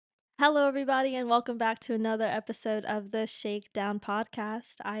Hello, everybody, and welcome back to another episode of the Shakedown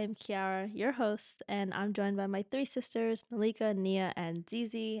Podcast. I am Kiara, your host, and I'm joined by my three sisters, Malika, Nia, and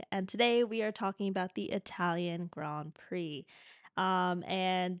Zizi. And today we are talking about the Italian Grand Prix.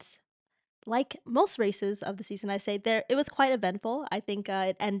 And like most races of the season, I say it was quite eventful. I think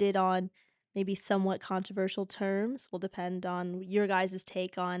it ended on maybe somewhat controversial terms. Will depend on your guys'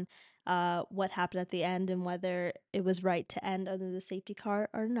 take on what happened at the end and whether it was right to end under the safety car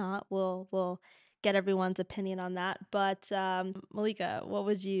or not. We'll get everyone's opinion on that. But Malika, what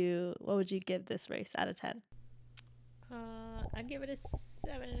would you give this race out of 10? I'd give it a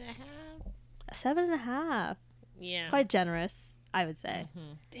 7.5. A 7.5. Yeah. It's quite generous, I would say.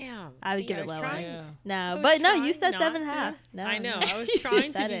 Mm-hmm. Damn. I would give it lower. Yeah. No, but no, you said 7.5. No, I know. I was You trying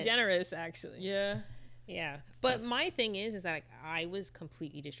to said be it. generous, actually. Yeah. Yeah. But my thing is that like, I was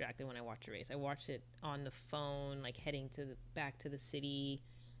completely distracted when I watched the race. I watched it on the phone, like heading back to the city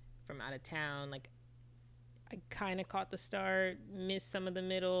from out of town. Like, I kind of caught the start, missed some of the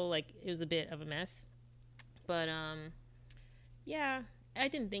middle. Like, it was a bit of a mess. But yeah. I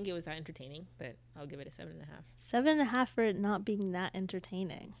didn't think it was that entertaining, but I'll give it a 7.5. 7.5 for it not being that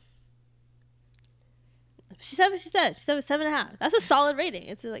entertaining. She said 7.5. That's a solid rating.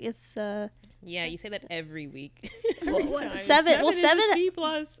 It's Yeah, you say that every week. Seven Is a C+.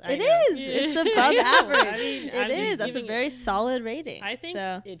 It is. It's above average. I mean, it is. That's a very solid rating. I think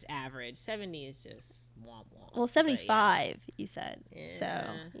so. It's average. 70 is just womp womp. Well, 75 you said. Yeah. So,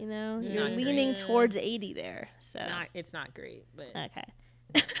 It's you're not leaning great. towards 80 there. So It's not great, but okay.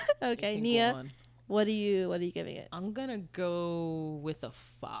 Okay, Can Nia, go on. what are you giving it? I'm gonna go with a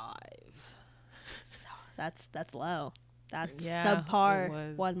 5. That's low. That's Yeah, it subpar,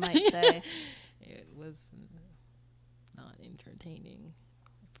 was. one might say. It was not entertaining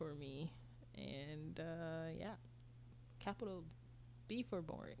for me, and yeah, capital B for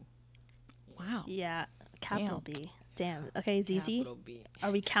boring. Wow. Yeah, capital Damn. B. Damn. Okay, ZZ, Capital B.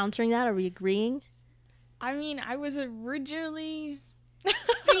 are we countering that? Are we agreeing? I mean, I was originally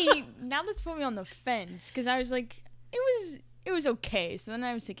see now this put me on the fence because I was like, it was okay. So then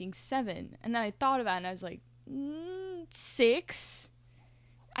I was thinking 7, and then I thought about it, and I was like, 6.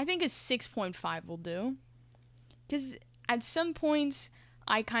 I think a 6.5 will do. Because at some points,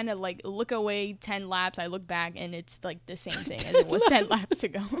 I kind of like look away 10 laps, I look back, and it's like the same thing as it was 10 laps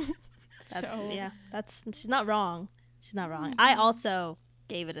ago. She's not wrong. She's not wrong. I also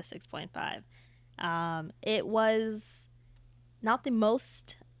gave it a 6.5. It was not the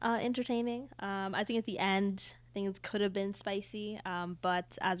most entertaining. I think at the end things could have been spicy,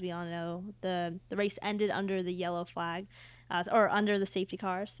 but as we all know, the race ended under the yellow flag, or under the safety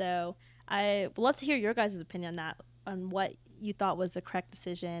car. So I would love to hear your guys' opinion on that, on what you thought was the correct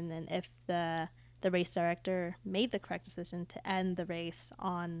decision, and if the race director made the correct decision to end the race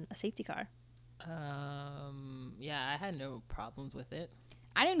on a safety car. Yeah, I had no problems with it.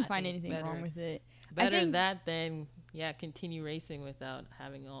 I didn't I find think anything wrong with it. Better think- that than continue racing without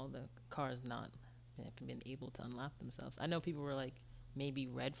having all the cars not been able to unlap themselves. I know people were like, maybe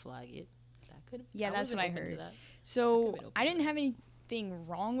red flag it. That could. Yeah, that's would've what I been open to heard. that. So I didn't have anything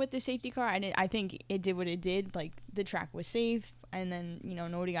wrong with the safety car. I think it did what it did. Like, the track was safe, and then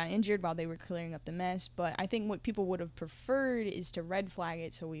nobody got injured while they were clearing up the mess. But I think what people would have preferred is to red flag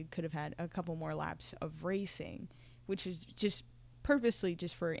it, so we could have had a couple more laps of racing, which is just purposely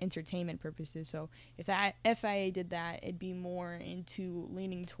just for entertainment purposes. So if that FIA did that, it'd be more into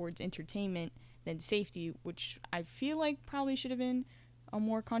leaning towards entertainment than safety, which I feel like probably should have been a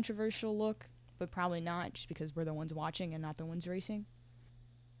more controversial look, but probably not, just because we're the ones watching and not the ones racing.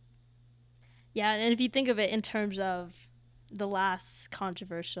 Yeah, and if you think of it in terms of the last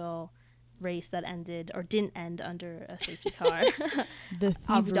controversial race that ended or didn't end under a safety car, The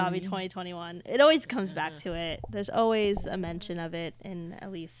Abu Dhabi 2021, it always comes back to it. There's always a mention of it in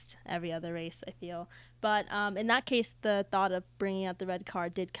at least every other race, I feel. But in that case, the thought of bringing out the red car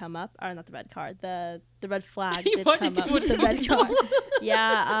did come up, or not the red car, the red flag did come up with the red car.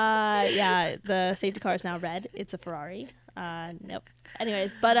 Yeah, the safety car is now red. It's a Ferrari. Nope.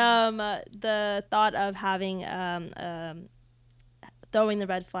 Anyways, but the thought of having throwing the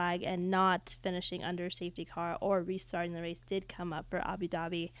red flag and not finishing under safety car or restarting the race did come up for Abu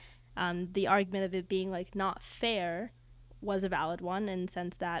Dhabi. The argument of it being like not fair was a valid one, in the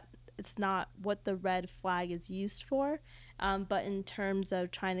sense that it's not what the red flag is used for, but in terms of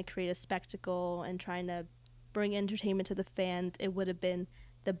trying to create a spectacle and trying to bring entertainment to the fans, it would have been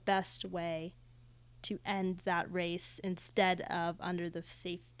the best way to end that race instead of under the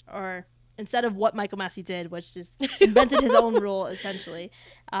safe, or instead of what Michael Massey did, which just invented his own rule essentially,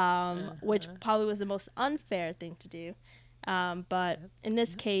 which probably was the most unfair thing to do. But in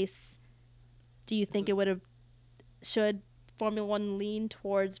this case, do you think it would have should Formula One lean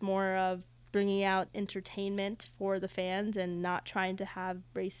towards more of bringing out entertainment for the fans and not trying to have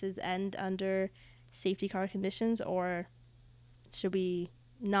races end under safety car conditions, or should we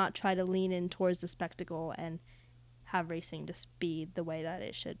not try to lean in towards the spectacle and have racing just be the way that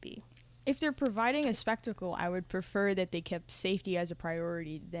it should be? If they're providing a spectacle, I would prefer that they kept safety as a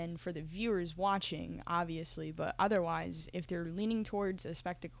priority than for the viewers watching, obviously. But otherwise, if they're leaning towards a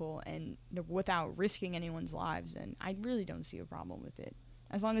spectacle and without risking anyone's lives, then I really don't see a problem with it.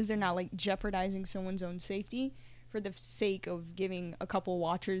 As long as they're not like jeopardizing someone's own safety for the sake of giving a couple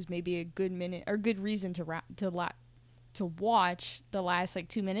watchers maybe a good minute or good reason to watch the last like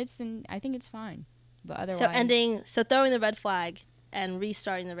 2 minutes, then I think it's fine. But otherwise, so throwing the red flag and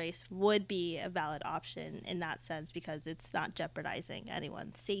restarting the race would be a valid option in that sense because it's not jeopardizing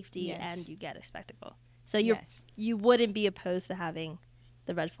anyone's safety and you get a spectacle. So you wouldn't be opposed to having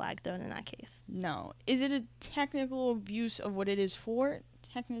the red flag thrown in that case. No. Is it a technical abuse of what it is for?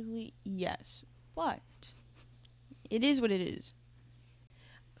 Technically, yes. But it is what it is.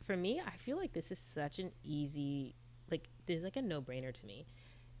 For me, I feel like this is such an easy, like, this is like a no-brainer to me.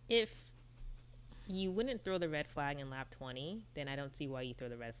 If you wouldn't throw the red flag in lap 20, then I don't see why you throw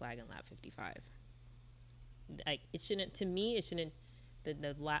the red flag in lap 55. Like, it shouldn't, to me, it shouldn't,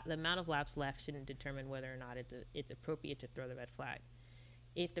 the amount of laps left shouldn't determine whether or not it's appropriate to throw the red flag.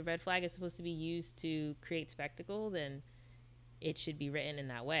 If the red flag is supposed to be used to create spectacle, then it should be written in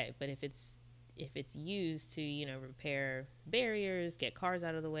that way. But if it's used to, you know, repair barriers, get cars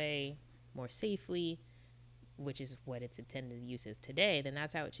out of the way more safely, which is what its intended use is today, then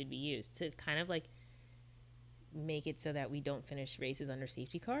that's how it should be used. To kind of like make it so that we don't finish races under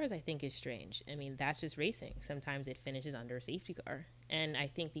safety cars, I think is strange. I mean, that's just racing. Sometimes it finishes under a safety car. And I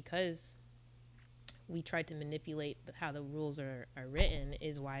think because we tried to manipulate how the rules are written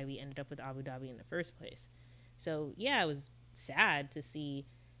is why we ended up with Abu Dhabi in the first place. So yeah, it was sad to see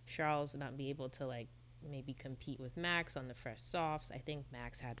Charles not be able to like maybe compete with Max on the fresh softs. I think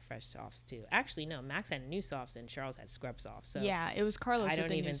Max had fresh softs too. Actually, no, Max had new softs and Charles had scrub softs. So yeah, it was Carlos. I with don't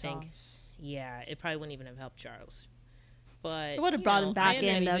the even new think. softs. Yeah, it probably wouldn't even have helped Charles. But it would have brought him back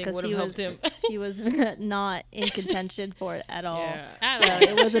in though because he was not in contention for it at all. Yeah. So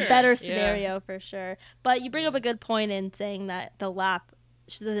it was a better scenario for sure. But you bring up a good point in saying that the lap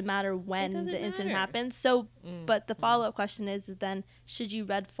doesn't matter when the incident happens. So, but the follow-up question is then should you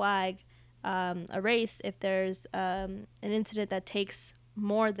red flag a race if there's an incident that takes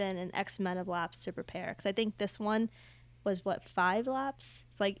more than an X amount of laps to prepare? Because I think this one was 5 laps.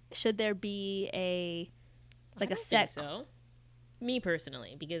 It's like should there be a set? Think so. Me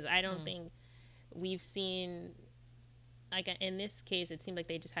personally, because I don't think we've seen like in this case. It seemed like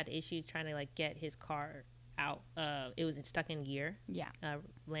they just had issues trying to like get his car out. It was stuck in gear. Yeah.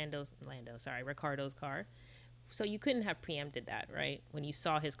 Ricardo's car. So you couldn't have preempted that, right? When you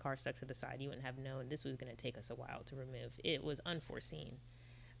saw his car stuck to the side, you wouldn't have known this was going to take us a while to remove. It was unforeseen.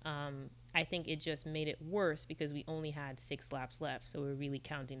 I think it just made it worse because we only had 6 laps left, so we're really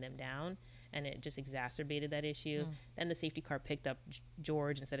counting them down, and it just exacerbated that issue. Then the safety car picked up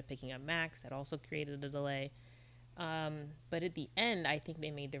George instead of picking up Max. That also created a delay. But at the end, I think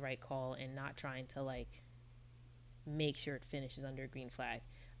they made the right call in not trying to like make sure it finishes under a green flag.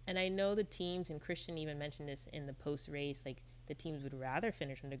 And I know the teams, and Christian even mentioned this in the post-race, like the teams would rather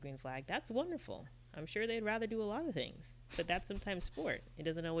finish under green flag. That's wonderful. I'm sure they'd rather do a lot of things, but that's sometimes sport. It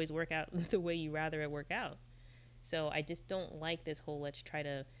doesn't always work out the way you rather it work out. So I just don't like this whole let's try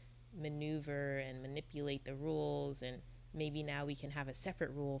to maneuver and manipulate the rules, and maybe now we can have a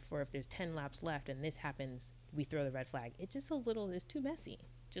separate rule for if there's 10 laps left and this happens, we throw the red flag. It's just it's too messy.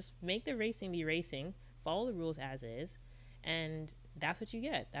 Just make the racing be racing, follow the rules as is, and that's what you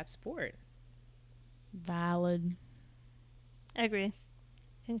get. That's sport. Valid. I agree.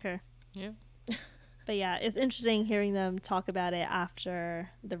 Concur. Yeah. But yeah, it's interesting hearing them talk about it after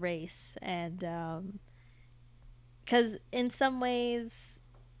the race, and because in some ways,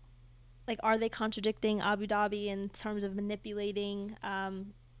 like, are they contradicting Abu Dhabi in terms of manipulating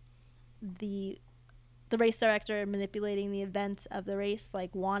the race director, manipulating the events of the race,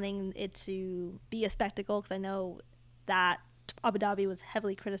 like wanting it to be a spectacle? Because I know that Abu Dhabi was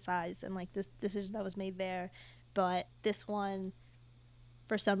heavily criticized and like this decision that was made there, but this one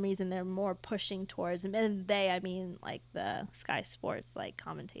for some reason they're more pushing towards, and they, I mean, like the Sky Sports, like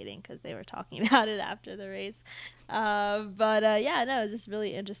commentating, because they were talking about it after the race. Yeah, no, it's just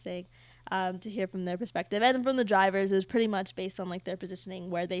really interesting to hear from their perspective, and from the drivers, it was pretty much based on like their positioning,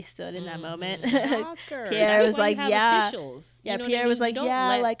 where they stood in that moment. Shocker. Pierre was like, officials. Yeah, You know Pierre what I was mean?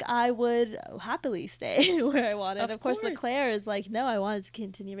 like, like I would happily stay where I wanted. Of course, Leclerc is like, no, I wanted to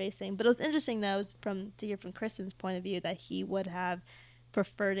continue racing. But it was interesting, though, to hear from Kristen's point of view, that he would have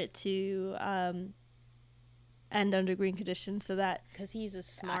preferred it to end under green conditions, so that because he's a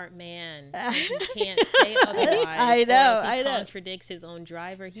smart man, so he can't say otherwise. I know, he contradicts his own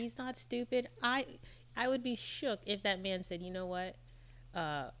driver. He's not stupid. I would be shook if that man said, you know what,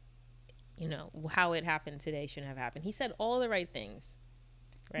 how it happened today shouldn't have happened. He said all the right things.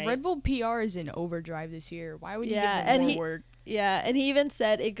 Right? Red Bull PR is in overdrive this year. Why would he give them more work? Yeah, and he even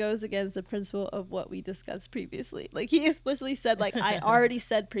said it goes against the principle of what we discussed previously. Like, he explicitly said, like, I already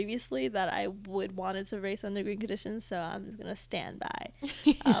said previously that I would wanted to race under green conditions, so I'm just going to stand by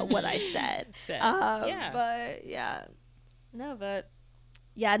what I said.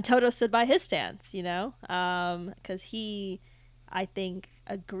 And Toto stood by his stance, because he, I think,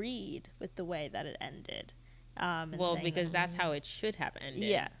 agreed with the way that it ended. Because that's how it should have ended.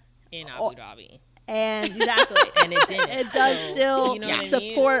 Yeah. In Abu Dhabi. And exactly, and it didn't. It does still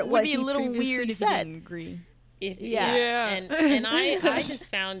support what he previously said. Would be a little weird if he didn't agree. And I just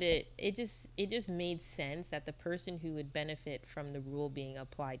found it just made sense that the person who would benefit from the rule being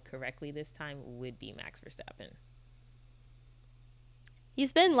applied correctly this time would be Max Verstappen.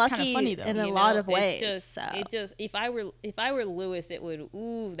 He's been lucky in a lot of ways. If I were Lewis, it would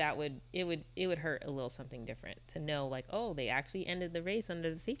hurt a little something different to know, like, oh, they actually ended the race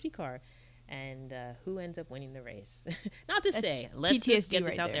under the safety car. And who ends up winning the race? Not to say, let's just get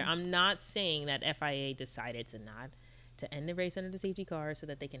this out there. I'm not saying that FIA decided to end the race under the safety car so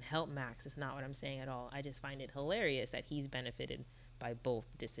that they can help Max. It's not what I'm saying at all. I just find it hilarious that he's benefited by both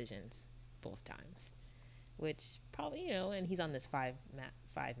decisions, both times. Which probably, and he's on this five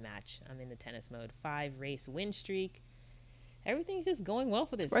match. I'm in the tennis mode. 5 race win streak. Everything's just going well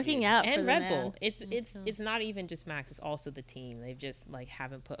for this. It's working out and for Red Bull. It's not even just Max. It's also the team. They've just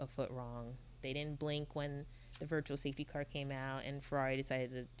haven't put a foot wrong. They didn't blink when the virtual safety car came out, and Ferrari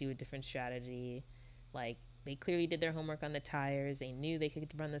decided to do a different strategy. They clearly did their homework on the tires. They knew they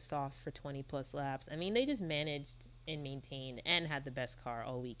could run the softs for 20 plus laps. I mean, they just managed and maintained and had the best car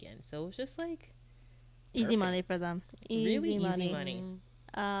all weekend. So it was just easy money for them. Easy money.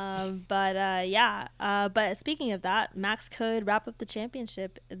 But speaking of that, Max could wrap up the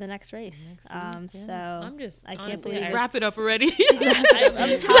championship in the next race. So I can't believe just wrap it up already.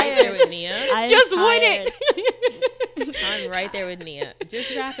 I'm tired there with Nia. Just win it. I'm right there with Nia.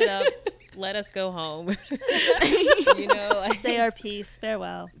 Just wrap it up. Let us go home. Say our piece.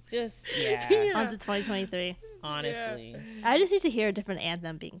 Farewell. On to 2023. Honestly, I just need to hear a different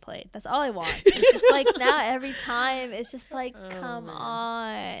anthem being played. That's all I want. It's just now every time it's just come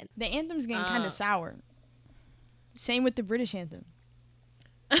on. The anthem's getting kind of sour. Same with the British anthem.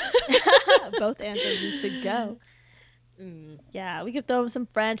 Both anthems need to go. Yeah, we could throw some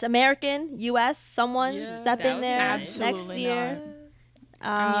French, American, U.S. Someone step in there next year.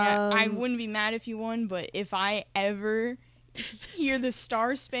 I wouldn't be mad if you won, but if I ever hear the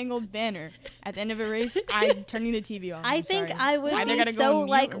Star Spangled Banner at the end of a race, I'm turning the TV off. I think I would be so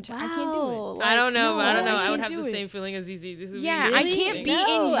wow. I can't do it. I don't know. I would have the same feeling as Easy. Really? I can't be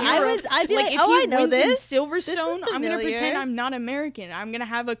in Europe. I'd be if I know wins this. In Silverstone, I'm going to pretend I'm not American. I'm going to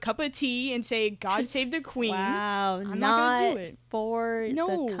have a cup of tea and say, God save the Queen. Wow. I'm not going to do it. For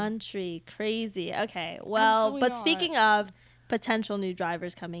the country. Crazy. Okay. Well, Absolutely speaking of potential new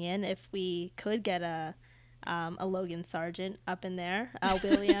drivers coming in, if we could get a Logan Sargent up in there,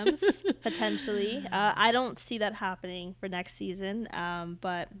 Williams potentially. I don't see that happening for next season,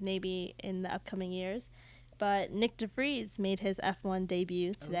 but maybe in the upcoming years. But Nyck de Vries made his F1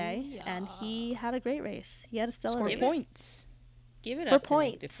 debut today, and he had a great race. He had a stellar race. Points. Give it for up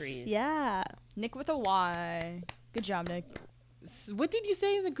points. To Nyck de Vries. Yeah. Nyck with a Y. Good job, Nyck. What did you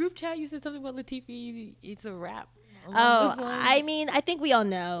say in the group chat? You said something about Latifi. It's a wrap. I mean, I think we all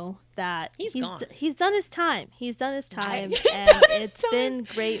know that he's done his time. He's done his time, and it's been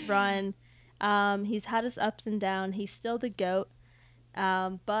great run. He's had his ups and downs. He's still the GOAT.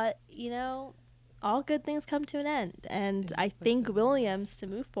 But, all good things come to an end. And I think Williams, to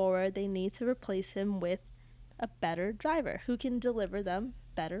move forward, they need to replace him with a better driver who can deliver them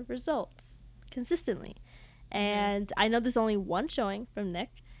better results consistently. And I know there's only one showing from Nyck.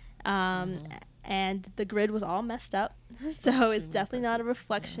 And the grid was all messed up. So it's definitely not a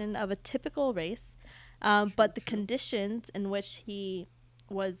reflection of a typical race. But the conditions in which he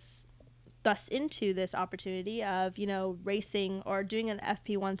was thus into this opportunity of, you know, racing or doing an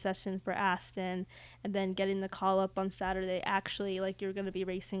FP1 session for Aston and then getting the call up on Saturday, actually, like, you're going to be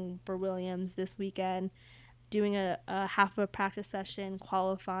racing for Williams this weekend, doing a half of a practice session,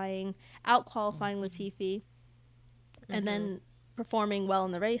 out qualifying Latifi, and then performing well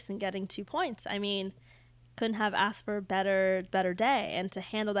in the race and getting 2 points. I mean, couldn't have asked for a better day. And to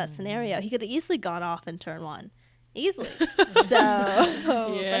handle that scenario, he could have easily gone off in turn 1. Easily. So,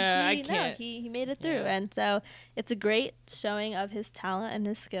 Yeah, I can't. He made it through. Yeah. And so it's a great showing of his talent and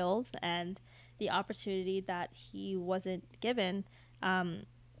his skills and the opportunity that he wasn't given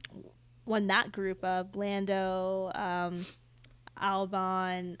when that group of Lando,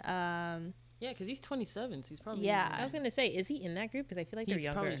 Albon, Yeah, because he's 27, so he's probably... Yeah. I was gonna say, is he in that group? Because I feel like they're He's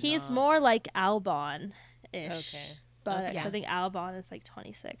younger. probably he's not. more like Albon-ish. Okay. But Okay. I think Albon is like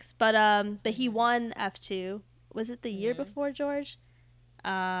 26. But he won F2. Was it the year before George?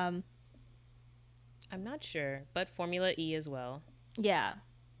 I'm not sure, but Formula E as well. Yeah,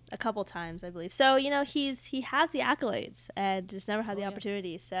 a couple times I believe. So you know he has the accolades and just never had the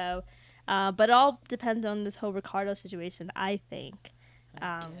opportunity. So, but it all depends on this whole Ricardo situation, I think,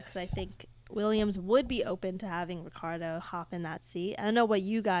 because I think Williams would be open to having Ricardo hop in that seat. I don't know what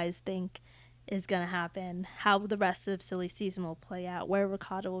you guys think is going to happen, how the rest of silly season will play out, where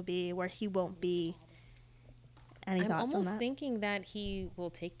Ricardo will be, where he won't be. Any I'm thoughts on almost that? thinking that he will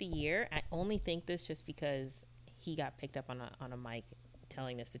take the year. I only think this just because he got picked up on a mic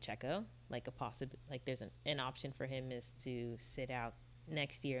telling this to Checo. Like there's an option for him is to sit out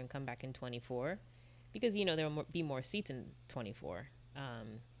next year and come back in 24, because you know there will be more seats in 24.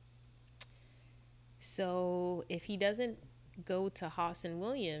 So if he doesn't go to Haas and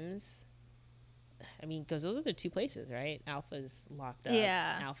Williams, I mean, because those are the 2 places, right? Alpha's locked up.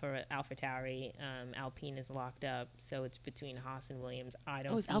 Yeah. Alpha Tauri. Alpine is locked up. So it's between Haas and Williams. I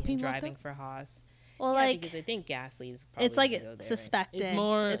don't is see Alpine him locked driving up? for Haas. Well, Yeah, like because I think Gasly's probably it's like gonna go there, suspected. It's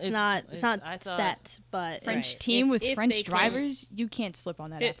more- It's it's- not. it's- It's not I thought- set, but French Right. team with If French they can- drivers, you can't slip on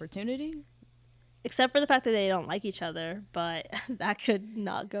that It- opportunity. except for the fact that they don't like each other, but that could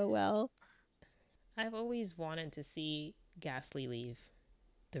not go well. I've always wanted to see Gasly leave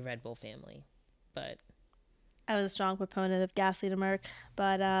the Red Bull family, but I was a strong proponent of Gasly to Merck,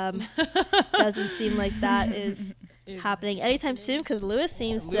 but doesn't seem like that is happening anytime soon because Lewis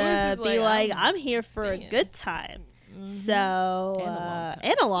seems Lewis to is be like, I'm I'm here for a staying." good time. So And a long time.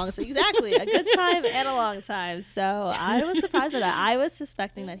 and a long time, exactly, a good time and a long time. So I was surprised by that. I was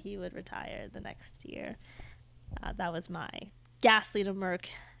suspecting that he would retire the next year. That was my Gasly to Merck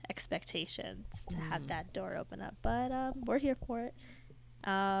expectations to have that door open up, but we're here for it.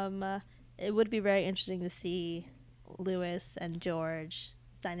 It would be very interesting to see Lewis and George's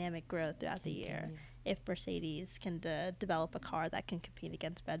dynamic growth throughout the year if Mercedes can develop a car that can compete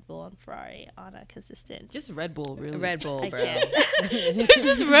against Red Bull and Ferrari on a consistent. Just Red Bull, really. Red Bull, I bro. can't. This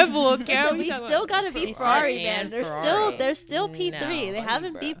is Red Bull, Carol. Listen, we still gotta beat Ferrari, man. and They're Ferrari. still P3. No, They funny,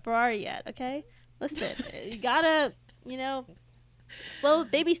 haven't bruh. beat Ferrari yet. Okay, listen, you gotta, you know, slow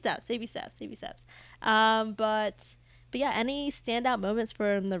baby steps. But yeah, any standout moments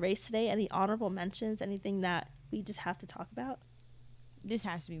from the race today? Any honorable mentions? Anything that we just have to talk about? This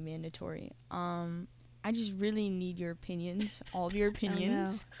has to be mandatory. I just really need your opinions, all of your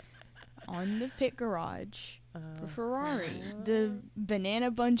opinions, on the pit garage for Ferrari. The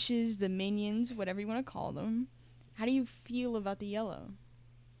banana bunches, the minions, whatever you want to call them. How do you feel about the yellow?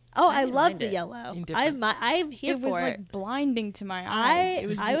 Oh, I I didn't love mind the it. yellow. Indifferent. I'm here It was for it. like blinding to my eyes. It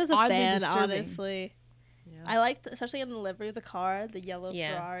was I was a oddly fan, disturbing. honestly. Yeah. I liked, especially in the livery of the car, the yellow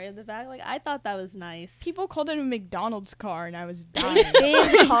Yeah. Ferrari in the back. Like, I thought that was nice. People called it a McDonald's car, and I was dying.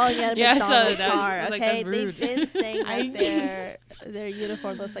 They've been calling it a Yeah, I saw McDonald's that. car, I was like, okay? that's They've rude. been saying I- that their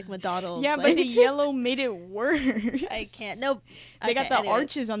uniform looks like McDonald's. Yeah, like, but the yellow made it worse. I can't. No. They got okay, the anyways.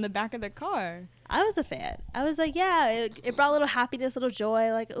 arches on the back of the car. I was a fan. I was like, yeah, it brought a little happiness, little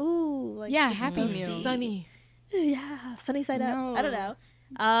joy. Like, ooh. Like, Yeah, it's Happy cozy. Meal. Sunny. Yeah, sunny side up. I don't No. know.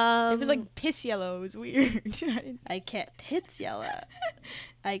 It was like piss yellow. It was weird. I can't. Pits yellow.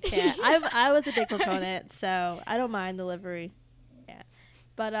 I can't. I was a big proponent, so I don't mind the livery. Yeah,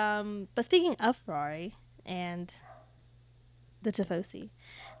 but speaking of Ferrari and the Tifosi,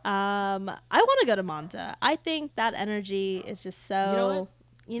 I want to go to Monza. I think that energy is just so.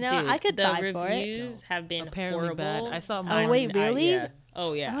 You know what? Dude, I could the vibe for it. reviews have been Apparently horrible. bad. I saw Oh mine. wait, really? Yeah.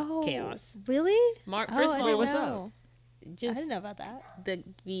 Oh yeah, Oh, chaos. Really? First Oh, I of didn't all, what's up? know. I just didn't know about that.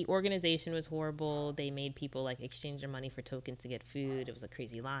 the organization was horrible. They made people like exchange their money for tokens to get food. It was a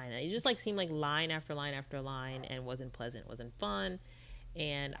crazy line. It just like seemed like line after line after line, and wasn't pleasant, wasn't fun.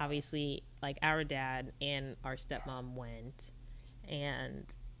 And obviously, like our dad and our stepmom went, And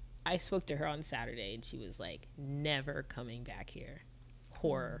I spoke to her on Saturday, and she was like, never coming back here.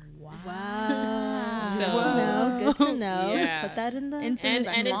 Horror. Wow. So- Good to know. Good to know. Yeah. Put that in the Infamous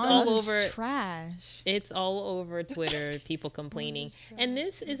And it's Monza's all over- trash. It's all over Twitter, people complaining. And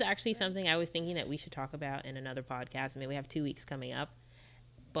this is actually something I was thinking that we should talk about in another podcast. I mean, we have 2 weeks coming up,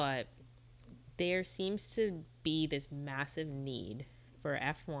 but there seems to be this massive need for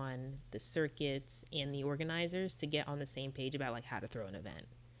F1, the circuits, and the organizers to get on the same page about like how to throw an event.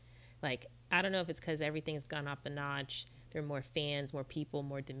 Like, I don't know if it's because everything's gone up a notch. There are more fans, more people,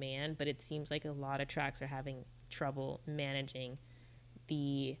 more demand, but it seems like a lot of tracks are having trouble managing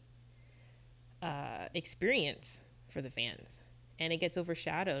the experience for the fans, and it gets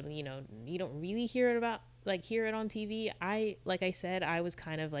overshadowed. You know, you don't really hear it on TV. Like I said, I was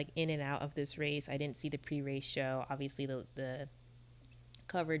kind of like in and out of this race. I didn't see the pre-race show. Obviously the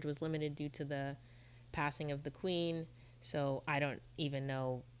coverage was limited due to the passing of the Queen, so I don't even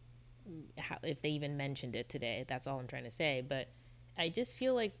know if they even mentioned it today. That's all I'm trying to say. But I just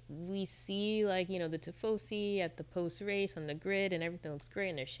feel like we see, like, you know, the Tifosi at the post race on the grid, and everything looks great,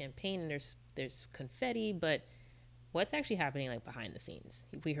 and there's champagne and there's confetti, but what's actually happening like behind the scenes?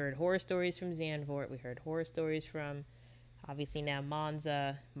 We heard horror stories from Zandvoort. We heard horror stories from obviously now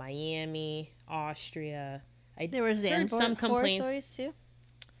Monza, Miami, Austria. There were heard some Zandvoort horror complaints, stories too.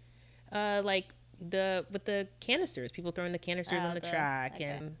 like with the canisters, people throwing the canisters on the track, okay.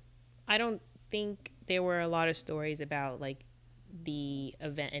 and I don't think there were a lot of stories about like the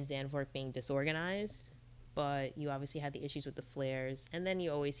event in Zandvoort being disorganized, but you obviously had the issues with the flares, and then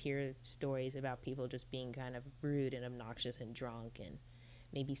you always hear stories about people just being kind of rude and obnoxious and drunk, and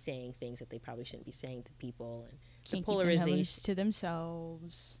maybe saying things that they probably shouldn't be saying to people, and Can't the keep their polarization. helmets to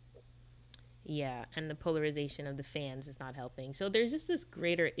themselves. Yeah, and the polarization of the fans is not helping. So there's just this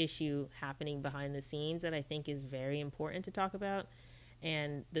greater issue happening behind the scenes that I think is very important to talk about,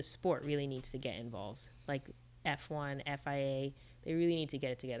 and the sport really needs to get involved. Like F1, FIA, they really need to get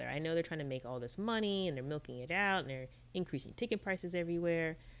it together. I know they're trying to make all this money, and they're milking it out, and they're increasing ticket prices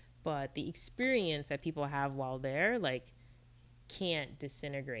everywhere, but the experience that people have while there, like, can't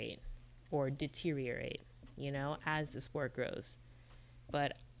disintegrate or deteriorate, you know, as the sport grows.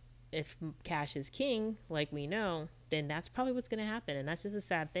 But if cash is king, like we know, then that's probably what's going to happen, and that's just a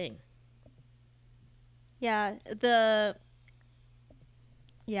sad thing. Yeah,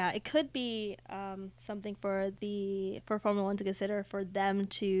 it could be something for Formula One to consider, for them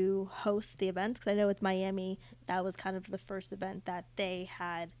to host the event. Because I know with Miami, that was kind of the first event that they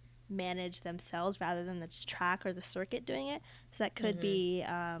had managed themselves rather than the track or the circuit doing it. So that could be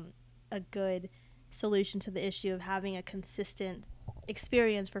a good solution to the issue of having a consistent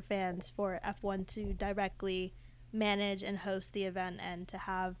experience for fans, for F1 to directly manage and host the event, and to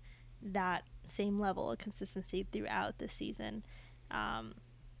have that same level of consistency throughout the season.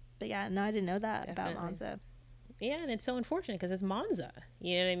 But yeah, no, I didn't know that Definitely. about Monza. Yeah, and it's so unfortunate because it's Monza.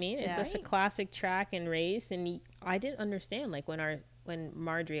 You know what I mean? It's Yeah. such a classic track and race, and I didn't understand, like, when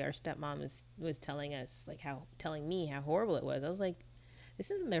Marjorie, our stepmom, was telling me how horrible it was. I was like, this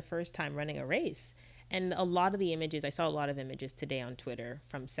isn't their first time running a race. And a lot of the images, I saw a lot of images today on Twitter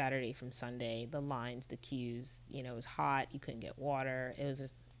from Saturday, from Sunday, the lines, the queues, you know, it was hot, you couldn't get water.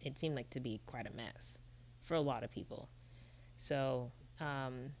 It seemed like to be quite a mess for a lot of people. So,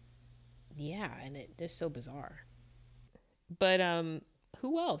 yeah, and it's just so bizarre. But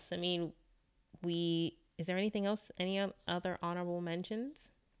who else? I mean, is there anything else, any other honorable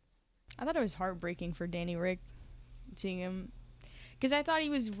mentions? I thought it was heartbreaking for Danny Rick, seeing him, because I thought he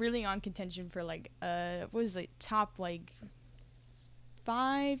was really on contention for like what was it, top like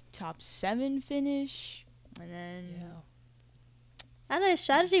 5, top 7 finish, and then I know his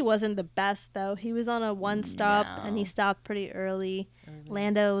strategy wasn't the best though. He was on a one stop and he No. stopped pretty early.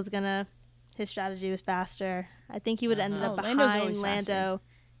 Lando was his strategy was faster. I think he would have ended up Oh, Lando's behind always Lando.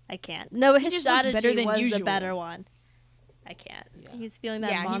 I can't. No, He his just looked better strategy than was the usual. better one. I can't. Yeah. He's feeling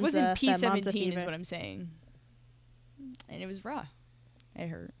that yeah, Monza, he wasn't that Monza P17 is fever. what I'm saying, and it was raw. It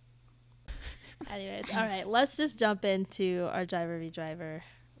hurt. Anyways, all right, let's just jump into our driver v driver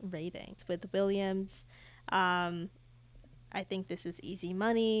ratings with Williams. I think this is easy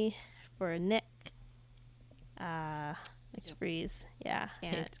money for Nyck. Nyck de Vries. Yeah.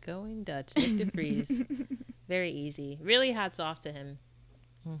 It's going Dutch. Nyck de Vries. Very easy. Really hats off to him.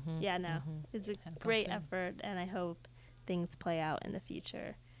 Yeah, no. It's a Hats off great to him. effort, and I hope things play out in the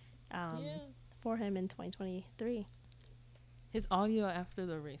future for him in 2023. His audio after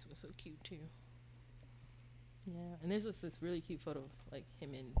the race was so cute too. Yeah, and there's this really cute photo of like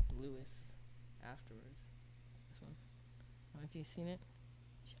him and Lewis afterwards. This one. I don't know if you've seen it.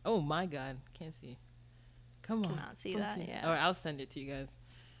 Oh my God, can't see. Come on. cannot see that. Focus. Yeah. Or I'll send it to you guys.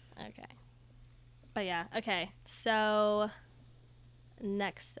 Okay. But yeah, okay. So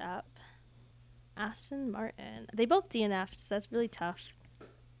next up, Aston Martin. They both DNF'd, so that's really tough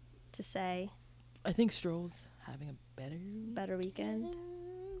to say. I think Stroll's having a Better weekend.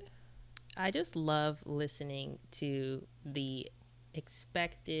 I just love listening to the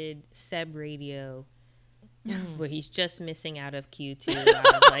expected Seb radio where he's just missing out of Q2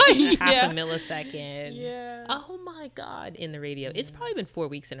 out of like half a millisecond. Yeah. Oh my God, in the radio. It's probably been 4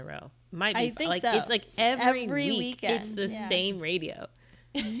 weeks in a row. Might be I think like so. it's like every week weekend. it's the Yeah. same radio.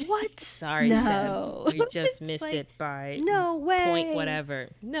 What? Sorry, No. Seb. We just It's missed like, it by No way. point whatever.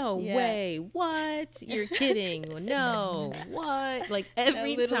 No Yeah. way. What? You're kidding. No. What? Like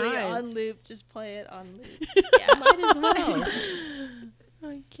every literally time. on loop. Just play it on loop. Yeah, might as well.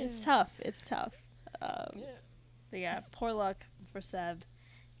 It's tough. It's tough. But yeah, poor luck for Seb.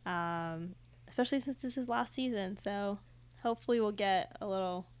 Especially since this is last season. So hopefully we'll get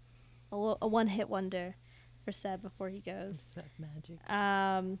a one-hit wonder for Seb before he goes. Seb magic.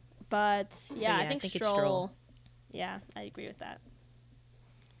 But yeah, I think it's Stroll. Stroll. Yeah, I agree with that.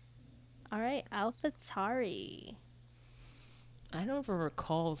 All right, AlphaTauri. I don't ever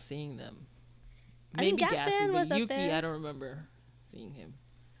recall seeing them. I mean, Maybe Gasman Gasly, was but up Yuki, there. I don't remember seeing him.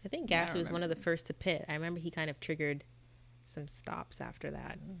 I think Yeah, I Gasly was one of the remember. first to pit. I remember he kind of triggered some stops after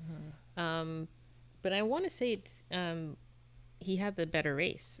that. But I want to say it's he had the better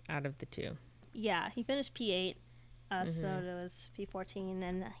race out of the two. Yeah, he finished P8. Sonoda was P14,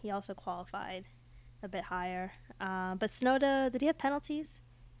 and he also qualified a bit higher. But Sonoda, did he have penalties?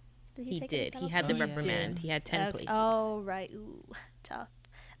 He take any did. He penalties? had the Oh, yeah. reprimand. He had 10 places. Oh, right. Ooh, tough.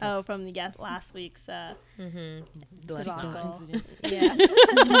 Oh, from last week's The debacle. incident. Yeah.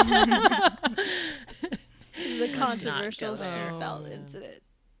 The not controversial go there. seatbelt Oh, yeah. incident.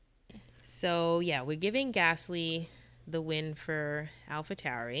 So, yeah, we're giving Gasly the win for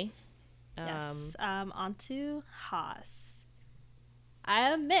AlphaTauri. Yes. On to Haas. I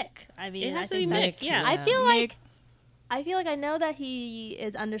am Mick. I mean, It has to I be think Mick, that- yeah. I feel Mick. like I know that he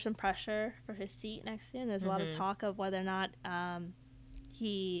is under some pressure for his seat next year, and there's a lot of talk of whether or not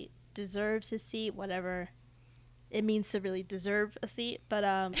he deserves his seat, whatever it means to really deserve a seat. But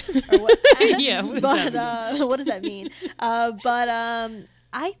or what, Yeah, what does but that what does that mean?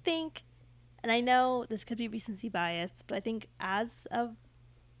 I think, and I know this could be recency bias, but I think as of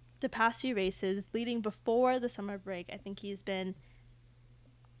the past few races leading before the summer break, I think he's been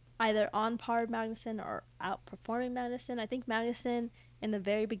either on par with Magnussen or outperforming Magnussen. I think Magnussen in the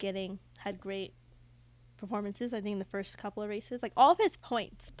very beginning had great performances. I think in the first couple of races, like all of his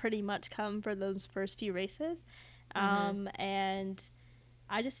points pretty much come for those first few races. And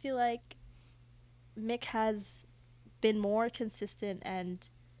I just feel like Mick has been more consistent and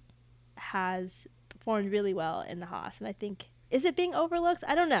has performed really well in the Haas. And I think, is it being overlooked?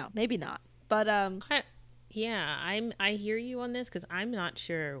 I don't know. Maybe not. But I hear you on this because I'm not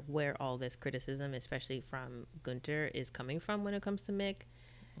sure where all this criticism, especially from Gunter, is coming from when it comes to Mick.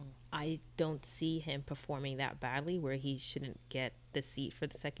 I don't see him performing that badly where he shouldn't get the seat for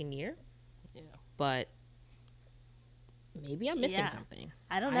the second year. Yeah. But maybe I'm missing Yeah. something.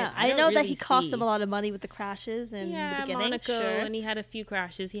 I don't know. I I don't know that really he cost see- him a lot of money with the crashes in the beginning. Monaco, Sure. and he had a few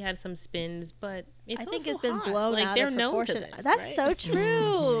crashes. He had some spins, but it's I think also it's been Haas. blown like, out they're of known to proportion. this, That's right? so true.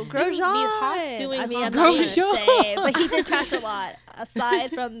 This is the Grosjean. Haas doing I mean, Haas I'm not gonna Grosjean. say, but he did crash a lot.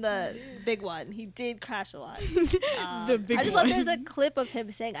 Aside from the big one, he did crash a lot. The big I just love one. there's a clip of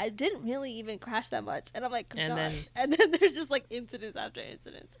him saying, "I didn't really even crash that much," and I'm like, And "Grosjean." then- and then there's just like incidents after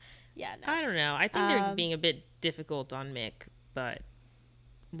incidents. Yeah, no. I don't know. I think they're Um, being a bit difficult on Mick, but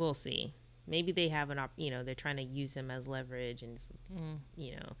we'll see. Maybe they have they're trying to use him as leverage and,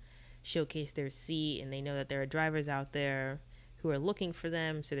 showcase their seat, and they know that there are drivers out there who are looking for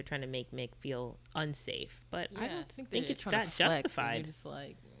them, so they're trying to make Mick feel unsafe. But I don't think they're it's trying to that flex, and justified. you're just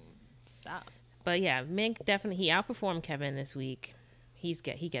like, stop. But yeah, Mick definitely, he outperformed Kevin this week. He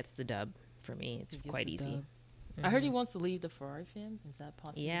gets the dub for me. It's He gets quite the easy. dub. I heard he wants to leave the Ferrari fam. Is that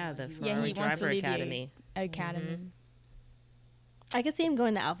possible? Yeah, the Like, Yeah, Ferrari he wants to Driver leave the- Academy. Academy. I could see him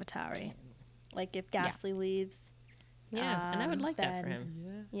going to AlphaTauri. Like if Gasly leaves. Yeah, and I would like that for then-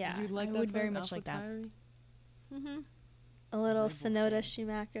 him. Yeah, You'd like I that would for very an much like that. AlphaTauri? a little Red Bull Sonoda fan.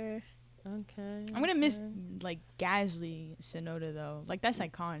 Schumacher. Okay. I'm gonna miss like Gasly Sonoda though. Like that's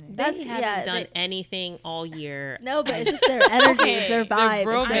iconic. That's- They haven't yeah, done they- anything all year. No, but it's just their energy, it's their they're vibe. It's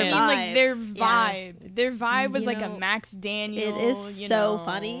bromance. their I mean, vibe. like their Yeah. vibe. Their vibe was You like a know, Max Daniel. is so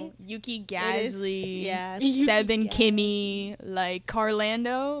funny. Yuki It is- Gasly. yeah. Seb and Yuki Kimmy. Like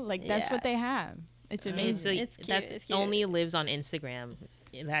Carlando. Like that's Yeah. what they have. It's amazing. It's cute, That's it's cute. only lives on Instagram.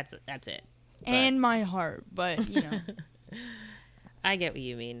 That's it. and my heart, but you know. I get what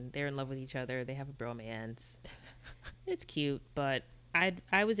you mean. They're in love with each other. They have a bromance. It's cute, but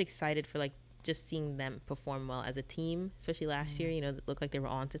I was excited for like just seeing them perform well as a team, especially last year. You know, it looked like they were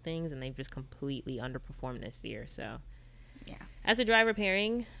on to things, and they've just completely underperformed this year. So, Yeah. as a driver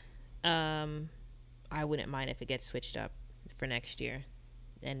pairing, I wouldn't mind if it gets switched up for next year,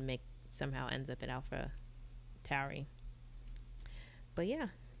 and Mick somehow ends up at Alpha Tauri. But yeah,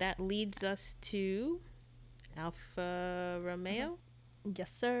 that leads us to Alfa Romeo.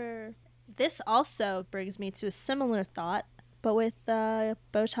 Yes, sir. This also brings me to a similar thought, but with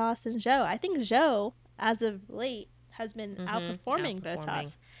Bottas and Zhou. I think Zhou, as of late, has been outperforming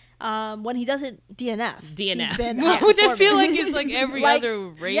Bottas. When he doesn't DNF. He's been Which I feel outperforming. like it's like every other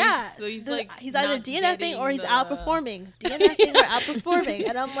race. Yeah, So he's he's either not DNFing or he's getting outperforming. DNFing or outperforming.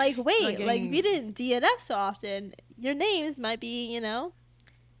 And I'm like, wait, Not like if you getting- didn't DNF so often, your names might be,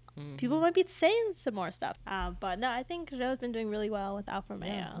 people might be saying some more stuff. But no, I think Zhou's been doing really well with Alfa Romeo.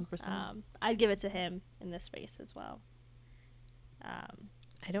 Yeah, 100%. I'd give it to him in this race as well.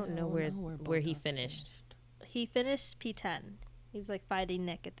 I don't know I where don't know where he Bottas finished. He finished P10. He was like fighting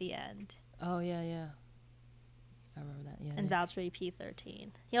Nyck at the end. Oh yeah. I remember that. Yeah. And Nick. Valtteri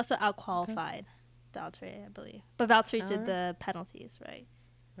P13. He also outqualified Valtteri, I believe. But Valtteri did Alright. the penalties, right?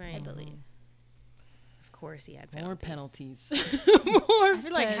 Right. I believe. Of course, he had More penalties. penalties. More I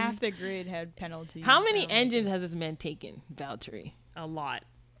feel like pen- half the grid had penalties. How many engines has this man taken, Valtteri? A lot.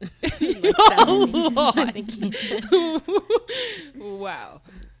 Wow.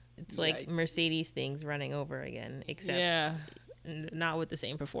 It's like Mercedes things running over again, except Yeah. not with the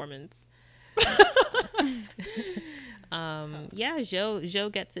same performance. Yeah,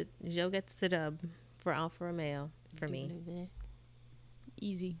 Zhou gets it. Zhou gets the dub for Alfa Romeo for me.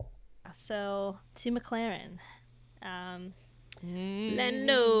 Easy. So, to McLaren.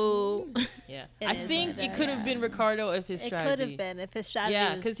 Lando. Yeah. It I is think what it it could is. have been Ricardo if his It strategy. could have been if his strategy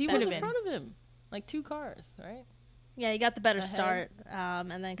Yeah, was because he was better. in front of him. Like 2 cars, right? Yeah, he got the better Ahead. start, and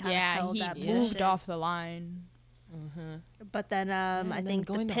then kind of Yeah, held he that moved position. off the line. Mm-hmm. But then I and then think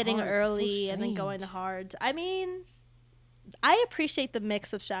the going to pitting hards, so early and then going to strange. hards. I mean, I appreciate the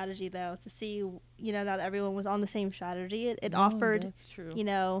mix of strategy though, to see not everyone was on the same strategy. It offered That's true.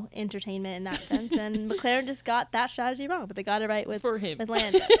 entertainment in that sense, and McLaren just got that strategy wrong, but they got it right with For him.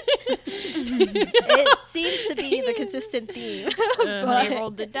 Lando. It seems to be the consistent theme. They But-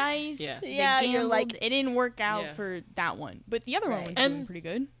 rolled the dice. Yeah. they Yeah, you're like- gambled. It didn't work out Yeah. for that one, but the other one Right. was doing And- pretty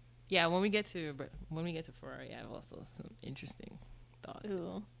good. Yeah, when we get to Ferrari, I have also some interesting thoughts.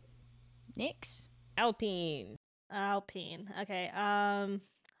 Ooh. Nyx. Alpine. Alpine. Okay.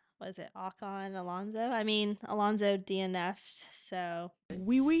 What is it? Ocon, Alonso? I mean, Alonso DNF'd, so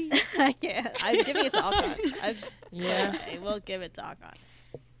Wee. I can't. I'm giving it to Ocon. I'm just Yeah. Okay, we'll give it to Ocon.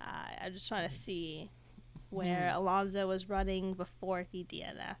 I'm just trying to see where Alonso was running before he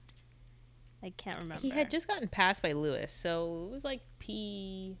DNF'd. I can't remember. He had just gotten passed by Lewis, so it was like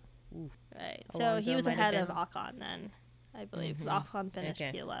right. So Alonso he was might have ahead of been- Ocon then, I believe. Mhm. Ocon finished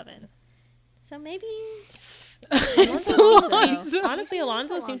Okay. P11. So maybe Honestly,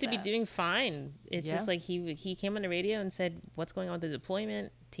 Alonso seemed to be Alonso. doing fine. It's Yeah. just like he came on the radio and said, "What's going on with the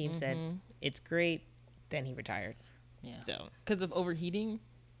deployment?" Team said, "It's great." Then he retired. Yeah. So Because of overheating?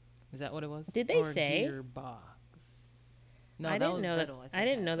 Is that what it was? Did they Or say? Gearbox? No, I that didn't was know that. Vettel, I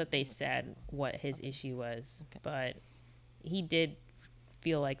didn't had know that they something said what his issue was, Okay. but he did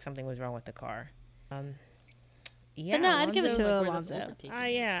feel like something was wrong with the car. Yeah, no, I'd give it to Like, where the Alonso. overtaking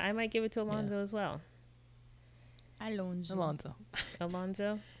Yeah, I might give it to Alonso as well. Alonso. Alonso.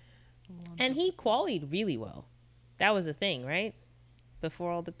 Alonso. And he qualied really well. That was the thing, right?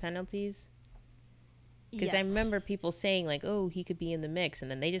 Before all the penalties. Because I remember Yes. people saying like, "Oh, he could be in the mix,"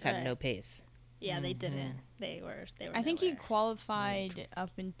 and then they just had Right. no pace. Yeah, they didn't. They were. I think he nowhere. qualified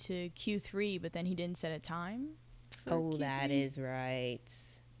up into Q3, but then he didn't set a time. for Oh, that Q3. is right.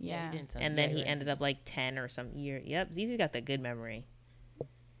 Yeah. he didn't tell And me. then Yeah, he you're right. ended up like 10 or some year. Yep, Zizi's got the good memory.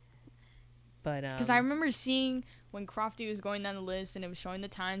 But Because I remember seeing when Crofty was going down the list and it was showing the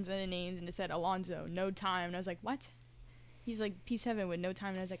times and the names and it said Alonso, no time. And I was like, what? He's like P7 with no time.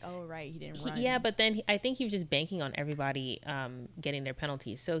 And I was like, oh, right. He didn't run. yeah, but then I think he was just banking on everybody getting their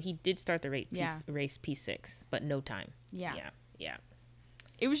penalties. So he did start the race P6, but no time. Yeah. Yeah.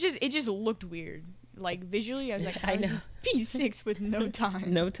 It just looked weird. Like visually, I was like, I I know. know. P6 with no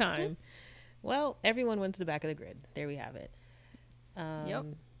time. No time. Well, everyone went to the back of the grid. There we have it. Yep.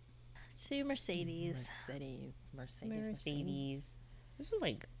 To Mercedes. Mercedes. This was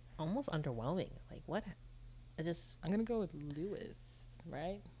like almost underwhelming. Like what? I'm going to go with Lewis,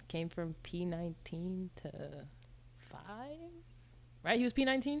 right? Came from P19 to 5? Right? He was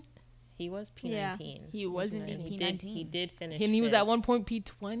P19? He was Yeah. P19. He wasn't And in he P19. did finish. And he was fifth. at one point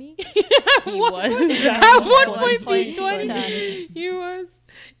P20. He was At one one point point P20. P20.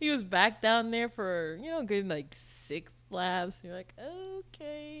 He was back down there for good like 6 laps. You're like,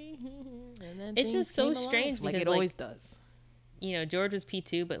 okay. And then It's things just so came alive, strange like because, it always does. George was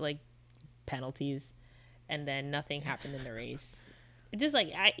P2, but like penalties, and then nothing happened in the race. It's just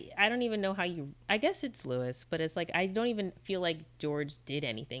like I don't even know how you. I guess it's Lewis, but it's like I don't even feel like George did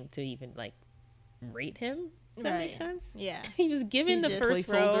anything to even like rate him. If that makes sense. Yeah. He was given He the just first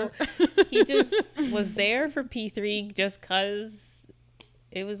row. placeholder. He just was there for P3 just because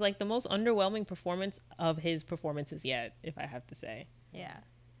it was like the most underwhelming performance of his performances yet, if I have to say. Yeah.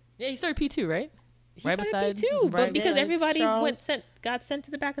 Yeah, he started P2, right? He started P2, but because beside everybody Charles. got sent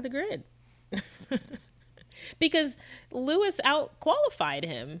to the back of the grid. Because Lewis out qualified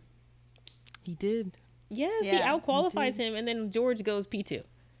him. He did. Yes, he Yeah, out qualifies him, and then George goes P2.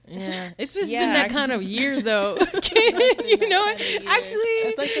 Yeah, it's just Yeah, been that actually- kind of year, though. You know what? Actually,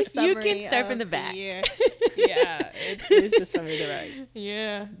 It's like the you summary can start from of the back. year. Yeah, it is the summary of the right.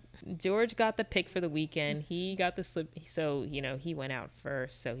 Yeah. George got the pick for the weekend. He got the slip, so he went out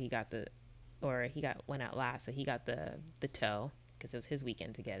first. So went out last. So he got the tow because it was his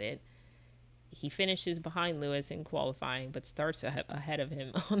weekend to get it. He finishes behind Lewis in qualifying, but starts ahead of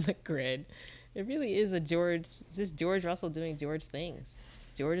him on the grid. It really is just George Russell doing George things.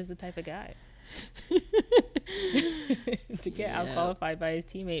 George is the type of guy to get out qualified by his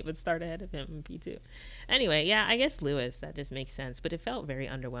teammate, but start ahead of him in P2. Anyway, yeah, I guess Lewis, that just makes sense, but it felt very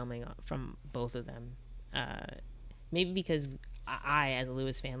underwhelming from both of them. Maybe because I, as a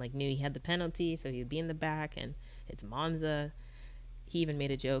Lewis fan, like knew he had the penalty, so he would be in the back, and it's Monza. He even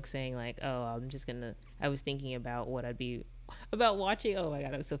made a joke saying like, "Oh, I was thinking about what I'd be about watching." Oh my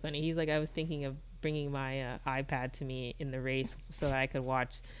god, it was so funny. He's like, "I was thinking of bringing my iPad to me in the race so that I could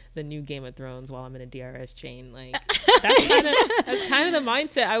watch the new Game of Thrones while I'm in a DRS chain." Like that's kind of the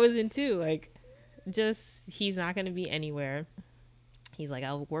mindset I was in too. Like, just he's not going to be anywhere. He's like,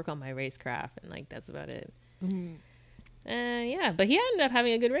 I'll work on my racecraft, and like that's about it. Mm-hmm. Yeah, but he ended up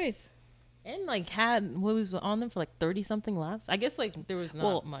having a good race. And like was on them for like 30 something laps. I guess like there was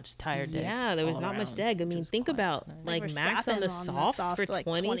not much tire deg. Yeah, there was all not much around, deg. I which mean, was think quite about nice. like Like Max on the Verstappen on the softs softs for for, like,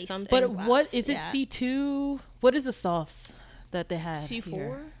 20 26. something. But laps, what is it? yeah. C2? What is the softs that they had? C4.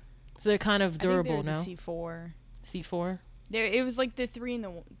 Here? So they're kind of durable, I no? think they're the C4. C4. It was like the three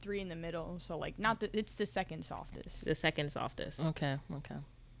in the middle. So like it's the second softest. The second softest. Okay.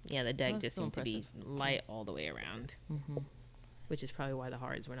 Yeah, the deg That's just so seemed to be light all the way around, which is probably why the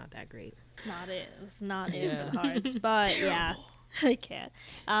hards were not that great. Not it. It was not it Yeah. for the hards. But yeah, I can't.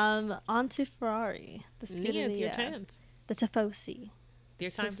 On to Ferrari. The speed Yeah, of it's the, your chance. the Tifosi. It's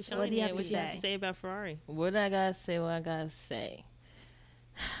your time to shine. What do you have What to do you have to say? say about Ferrari? What I gotta say.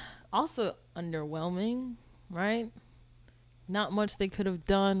 Also underwhelming, right? Not much they could have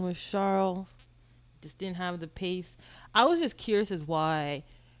done with Charles. Just didn't have the pace. I was just curious as why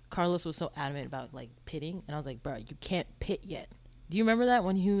Carlos was so adamant about like pitting, and I was like, bro, you can't pit yet. Do you remember that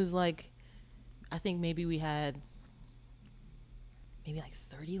when he was like, I think maybe we had like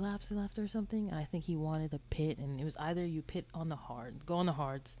 30 laps left or something, and I think he wanted to pit, and it was either you pit on the go on the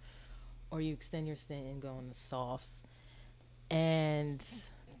hards, or you extend your stint and go on the softs, and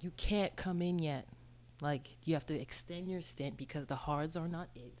you can't come in yet. Like, you have to extend your stint because the hards are not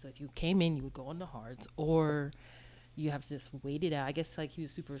it. So if you came in, you would go on the hards, or you have to just wait it out. I guess like he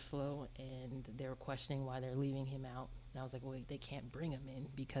was super slow, and they were questioning why they're leaving him out. And I was like, wait, they can't bring him in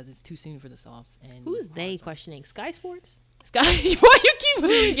because it's too soon for the softs. And Who's they hards are- questioning? Sky Sports? Sky? Why you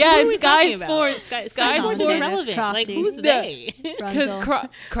keep? Yeah, Who are we it's Sky talking about? Sports. Sky Sky Sports is Sports. irrelevant. Like, Crofty. who's No. they? Brundle. Because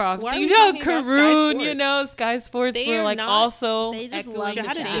Croft, Why are you we know, talking about Sky Karoon, you Sports? know, Sky Sports They were are like not- also they just echoing love the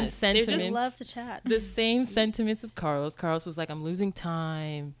to same chat. They sentiments. just Just love to chat. The same sentiments of Carlos. Carlos was like, I'm losing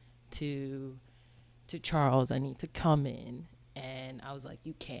time to Charles. I need to come in. And I was like,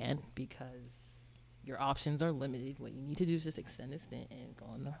 you can, because your options are limited. What you need to do is just extend the stint and go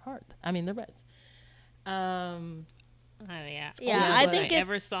on the reds. Yeah. Yeah, Only I what think I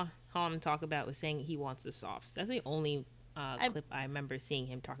ever it's- saw him talk about was saying he wants the softs. That's the only clip I remember seeing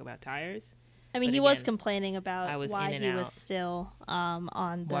him talk about tires. I mean, But he was again, complaining about I was why in and he was out. still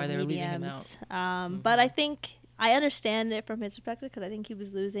on the Why they were leaving him mediums. But I think I understand it from his perspective because I think he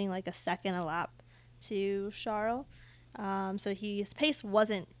was losing like a second a lap to Charles. So his pace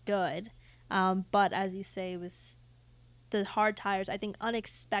wasn't good. But as you say, it was the hard tires, I think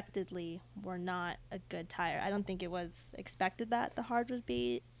unexpectedly were not a good tire. I don't think it was expected that the hard would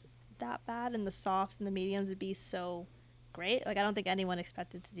be that bad and the softs and the mediums would be so great. Like, I don't think anyone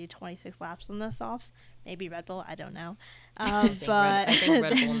expected to do 26 laps on the softs. Maybe Red Bull, I don't know. But I think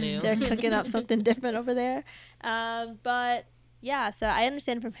Red Bull knew. they're cooking up something different over there. But yeah, so I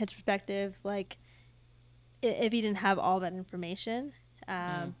understand from his perspective, like, if he didn't have all that information.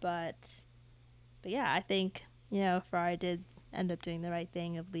 But yeah, I think, Ferrari did end up doing the right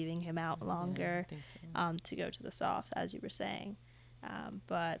thing of leaving him out longer to go to the softs, as you were saying.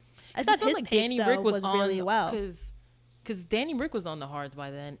 But I thought his pace, Danny though, Rick was really well. Because Danny Rick was on the hards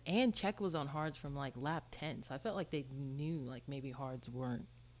by then, and Czech was on hards from like lap 10. So I felt like they knew like maybe hards weren't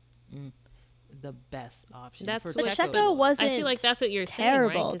the best option. That's for what Checo wasn't. I feel like that's what you're terrible,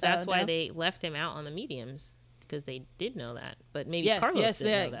 saying, right? Because that's though, why no? they left him out on the mediums, because they did know that. But maybe yes, Carlos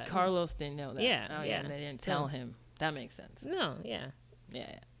didn't know that. Carlos didn't know that. Yeah, oh, yeah. And they didn't tell him. That makes sense. No, yeah.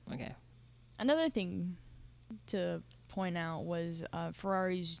 Yeah. Okay. Another thing to point out was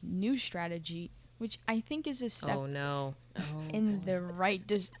Ferrari's new strategy, which I think is a step Oh no. in the right.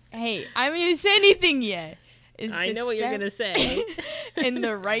 Hey, I haven't even said anything yet. It's I a know what you're step gonna say. in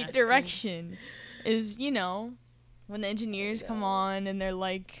the right direction. Is when the engineers come on and they're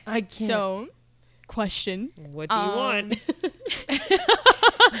like, I can't. so, question. What do you want?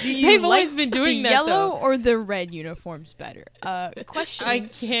 Do you They've like always been doing the that, yellow though. or the red uniforms better? Question. I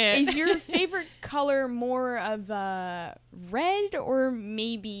can't. Is your favorite color more of red or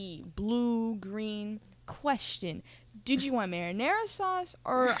maybe blue, green? Question. Did you want marinara sauce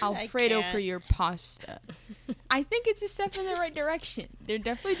or Alfredo for your pasta? I think it's a step in the right direction. They're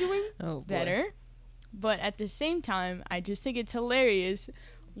definitely doing better. But at the same time, I just think it's hilarious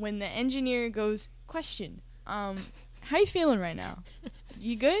when the engineer goes, question, how you feeling right now?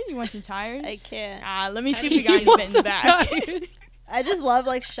 You good? You want some tires? I can't. Let me see if we got any bit in the back. I just love,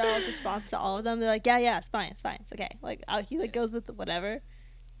 like, Charles' response to all of them. They're like, yeah, it's fine, it's okay. Like, he, like, goes with whatever.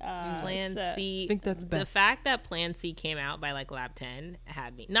 Plan C. I think that's best. The fact that Plan C came out by like lap 10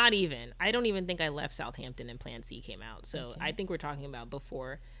 had me. Not even. I don't even think I left Southampton and Plan C came out. So I think we're talking about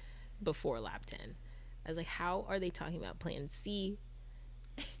before lap 10. I was like, how are they talking about Plan C?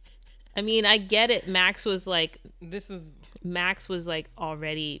 I mean, I get it. Max was like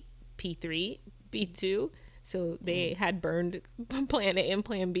already P3, P2. So they had burned Plan A and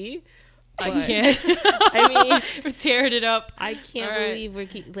Plan B. I can't. I mean, we're tearing it up. I can't believe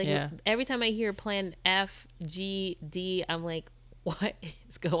we're every time I hear Plan F, G, D, I'm like, what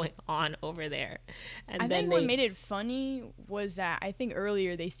is going on over there? And I think what made it funny was that I think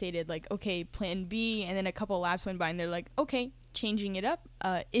earlier they stated like, okay, Plan B, and then a couple laps went by and they're like, okay, changing it up.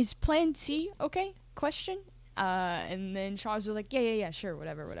 Is Plan C okay? Question. And then Charles was like, yeah, sure,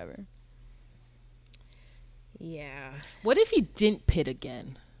 whatever. Yeah. What if he didn't pit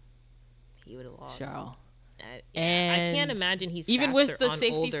again? He would have lost. Charles. I can't imagine he's even faster with the on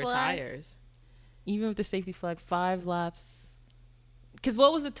safety older flag? tires. Even with the safety flag, 5 laps. Because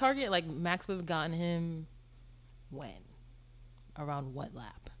what was the target? Like, Max would have gotten him when? Around what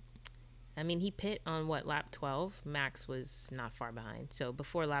lap? I mean, he pit on lap 12. Max was not far behind. So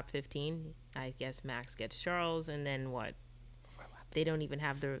before lap 15, I guess Max gets Charles, and then what? They don't even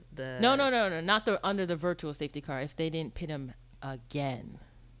have the No, not under the virtual safety car. If they didn't pit him again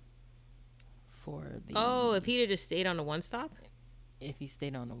for the if he'd have just stayed on the one stop. If he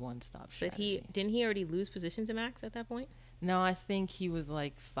stayed on the one stop strategy. But didn't he already lose position to Max at that point? No, I think he was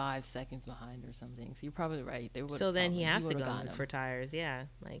like 5 seconds behind or something. So you're probably right. So then he has to go for tires. Yeah,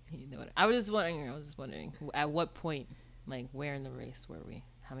 like I was just wondering at what point, like, where in the race were we?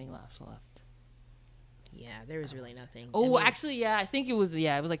 How many laps left? Yeah, there was really nothing. Actually, yeah, I think it was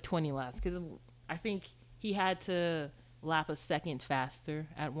like 20 laps because I think he had to lap a second faster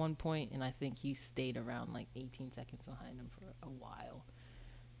at one point, and I think he stayed around like 18 seconds behind him for a while.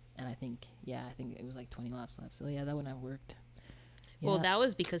 And I think it was like 20 laps left. So yeah, that wouldn't have worked. Yeah. Well, that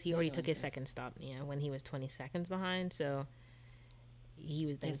was because he already took his second stop, when he was 20 seconds behind. So he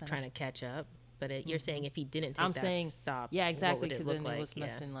was then trying to catch up. But you're saying if he didn't take stop, yeah, exactly, because then it must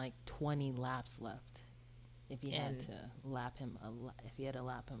have been like 20 laps left. If he had to lap him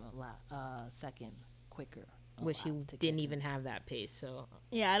a second quicker. Which he didn't even have that pace. So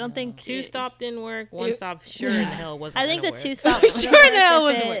yeah, I don't think 2 stop didn't work. 1 stop sure in the hell wasn't. I think the work. 2 stop sure in the hell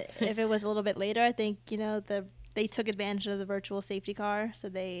wasn't work. If it was a little bit later, I think they took advantage of the virtual safety car. So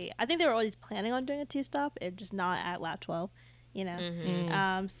I think they were always planning on doing a 2 stop, it just not at lap 12.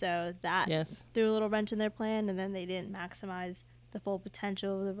 So that threw a little wrench in their plan, and then they didn't maximize the full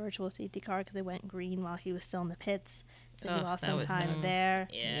potential of the virtual safety car because they went green while he was still in the pits. So he lost some time there.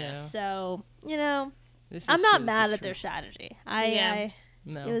 Yeah. So I'm not mad at their strategy.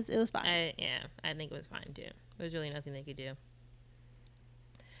 No. It was fine. I think it was fine too. There was really nothing they could do.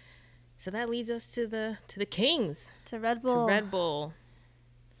 So that leads us to the Kings, To Red to Bull. Red Bull.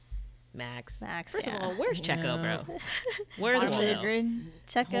 Max. First of all, where's Checo, bro? Where's Bottom of the Checo? grid.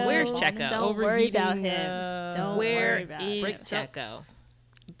 Checo. Where's Checo? Don't worry about Overheating, him. Don't Where worry about is him. Checo?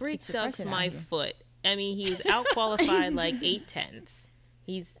 Brake It's ducks suppressing my out here. foot. I mean, he was out qualified like 8/10.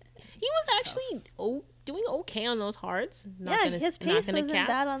 He was actually doing okay on those hards. His pace wasn't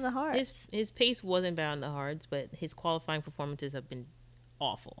bad on the hards. His pace wasn't bad on the hards, but his qualifying performances have been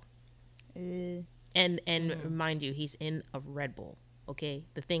awful. And mind you, he's in a Red Bull. Okay,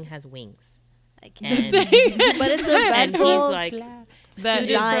 the thing has wings. I can't. And But it's a Red and Bull. he's like That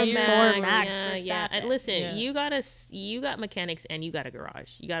designed is for years. Max yeah. And Verstappen. listen, Yeah. you got mechanics and you got a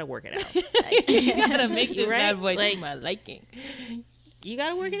garage. You got to work it out. You gotta make this Right? bad boy Like- to my liking. You got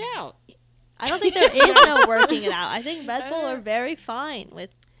to work it out. I don't think there is no working it out. I think Red Bull are very fine with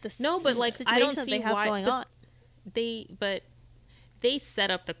the No, but, like, I don't situations see they have why- going but- on. They set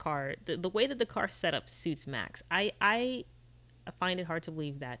up the car. The way that the car set up suits Max. I find it hard to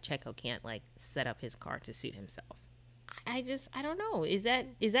believe that Checo can't like set up his car to suit himself. I don't know. Is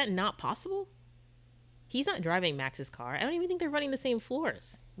that not possible? He's not driving Max's car. I don't even think they're running the same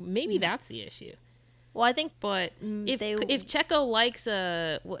floors. Maybe that's the issue. Well, I think But if Checo likes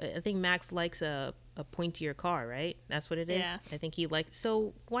I think Max likes a pointier car, right? That's what it is. Yeah. I think he likes.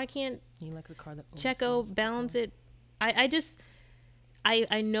 So why can't You like the car that Checo balance it?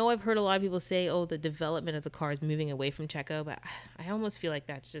 I know I've heard a lot of people say, oh, the development of the car is moving away from Checo, but I almost feel like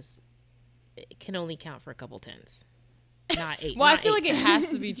that's just, it can only count for a couple tenths, not eight. Well, I not feel eight like it tenths. has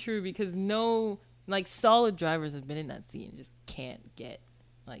to be true because no, like, solid drivers have been in that seat and just can't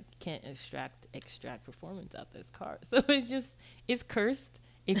extract performance out this car. So it's cursed.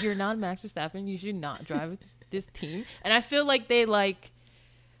 If you're not Max Verstappen, you should not drive this team. And I feel like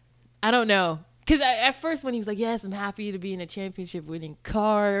I don't know. Because at first when he was like, yes, I'm happy to be in a championship winning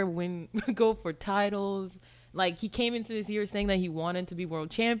car, go for titles. Like, he came into this year saying that he wanted to be world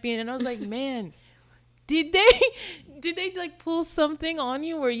champion. And I was like, man, did they like pull something on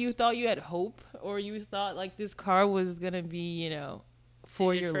you where you thought you had hope, or you thought like this car was going to be,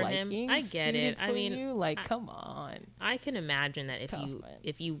 for Suited your for him. liking? I get it. I mean, come on. I can imagine that It's tough, man.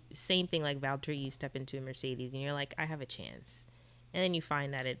 if you, same thing like Valtteri, you step into a Mercedes and you're like, I have a chance. And then you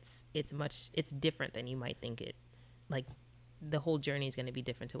find that it's different than you might think it. Like, the whole journey is going to be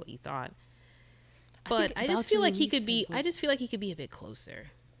different to what you thought. But I just feel like he could be. I just feel like he could be a bit closer.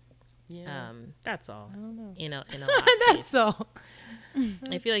 Yeah. That's all. I don't know. In a lot That's all.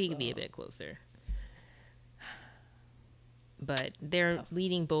 I feel like he could be a bit closer. But they're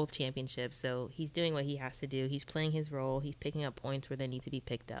leading both championships, so he's doing what he has to do. He's playing his role. He's picking up points where they need to be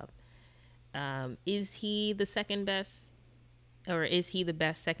picked up. Is he the second best? Or is he the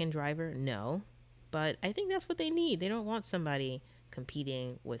best second driver? No. But I think that's what they need. They don't want somebody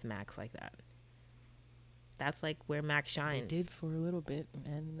competing with Max like that. That's like where Max shines. They did for a little bit,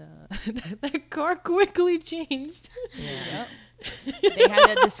 and that car quickly changed. Yeah. They had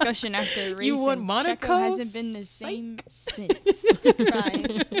that discussion after the race. You won and Monaco? Checo hasn't been the same since.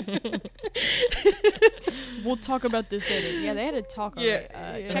 Right. We'll talk about this later. Yeah, they had a talk on it.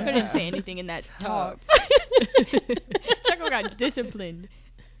 yeah. Checo didn't say anything in that talk. Checo got disciplined.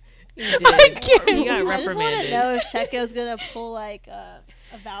 He did. He got I just want to reprimanded. know if Checo's gonna pull like a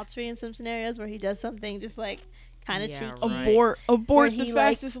Valtteri in some scenarios where he does something just like kind of Yeah, cheeky. right. Abort Where the he,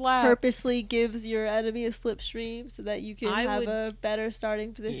 like, fastest lap. Purposely gives your enemy a slipstream so that you can I have would- a better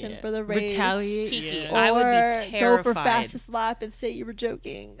starting position Yeah. for the race. Retaliate. Tiki, Yeah. I would Or be go for terrified. fastest lap and say you were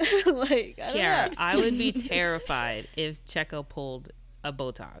joking. Like, I don't Kiara, know. I would be terrified if Checo pulled a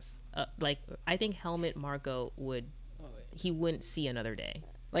Bottas. I think Helmut Marko he wouldn't see another day.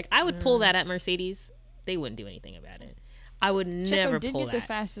 Like, I would pull that at Mercedes. They wouldn't do anything about it. I would never Checo did pull get the that.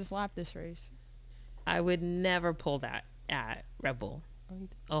 fastest lap this race. I would never pull that at Red Bull.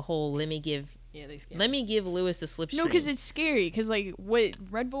 A whole let me give Lewis the slipstream. No, because it's scary. Because like what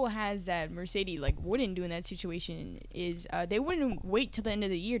Red Bull has that Mercedes like wouldn't do in that situation is they wouldn't wait till the end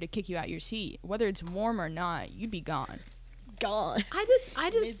of the year to kick you out your seat, whether it's warm or not. You'd be gone. Gone.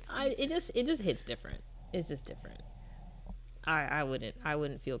 it just hits different. It's just different. I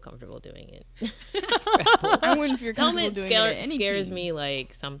wouldn't feel comfortable doing it. I wouldn't feel comfortable Helmet doing it at any scares team. me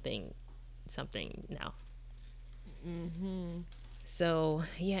like something now. So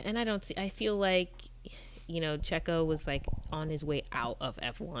yeah, and I feel like Checo was like on his way out of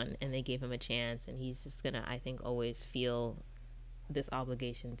F1 and they gave him a chance, and he's just gonna, I think, always feel this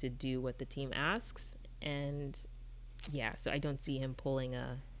obligation to do what the team asks. And yeah, so I don't see him pulling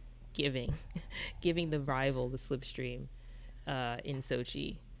giving the rival the slipstream in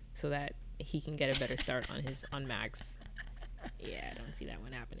Sochi so that he can get a better start on Max. Yeah, I don't see that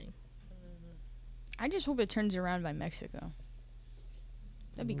one happening. I just hope it turns around by Mexico.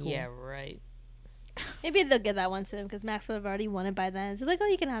 That'd be cool. Yeah, right. Maybe they'll give that one to him because Max would have already won it by then. So like, oh,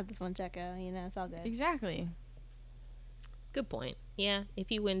 you can have this one, Checo. You know, it's all good. Exactly. Good point. Yeah, if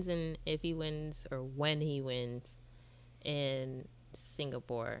he wins or when he wins in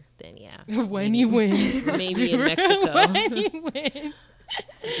Singapore, then yeah. When he wins. Maybe in Mexico. When he wins.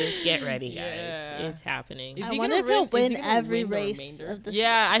 Just get ready, guys. Yeah. It's happening. Is I he wonder if gonna he'll win- is win he gonna every win the race remainder? of the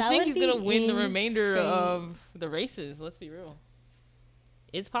Yeah, I that think would he's gonna be win the remainder insane. of the races. Let's be real.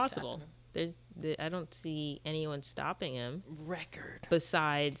 It's possible. I don't see anyone stopping him. Record.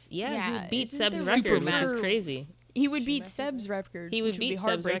 Besides, he would beat isn't Seb's there record, which Superman. is crazy. He would beat Schumacher? Seb's record. He would which beat be Seb's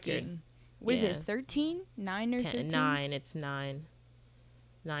record. heartbreaking. What is Yeah. it? 13? 9 or 13? 9. It's 9.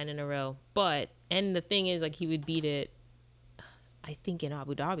 9 in a row. And the thing is, like, he would beat it, I think, in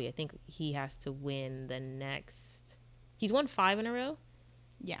Abu Dhabi. I think he has to win the next. He's won 5 in a row.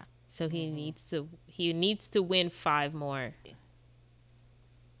 Yeah. So he needs to win 5 more.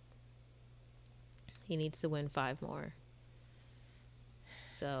 He needs to win 5 more.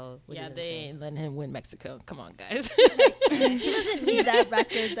 So which Yeah, is they insane. ain't letting him win Mexico. Come on, guys. He doesn't need that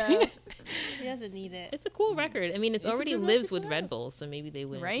record though. He doesn't need it. It's a cool record. I mean, It's a already good lives record with for Red them. Bull, so maybe they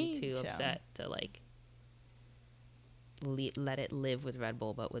wouldn't Right? be too So- upset to like let it live with Red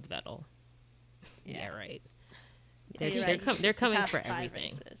Bull, but with Vettel. Yeah, right. Yeah, They're you're they're, right. they're coming Past for 5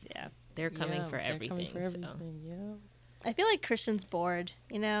 everything. races, yeah. They're coming Yeah, for they're everything. coming for so. everything, yeah. I feel like Christian's bored.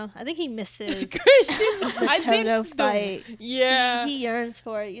 You know, I think he misses Christian, the I think Toto the- fight. Yeah. He yearns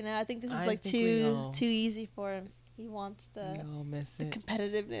for it. You know, I think this is I like think we all- too easy for him. He wants We the all miss the it.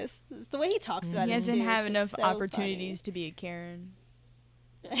 competitiveness. It's the way he talks about He it. doesn't too. have It's enough just so opportunities to be a Karen.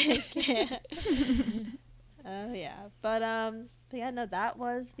 funny. Oh yeah, but yeah, no, that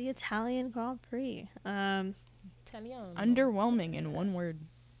was the Italian Grand Prix. Italiano. Underwhelming in one word.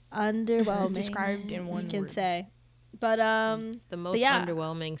 Underwhelming. Described in one you can word. say, but The most yeah.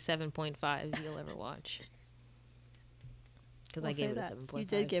 underwhelming 7.5 you'll ever watch. Because I we'll gave say it a that. 7.5. You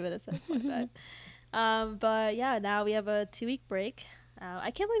did give it a 7.5. But yeah, now we have a 2-week break. I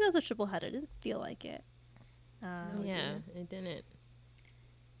can't believe that was a triple header. It didn't feel like it. Yeah, it didn't.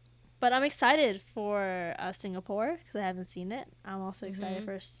 But I'm excited for Singapore because I haven't seen it. I'm also excited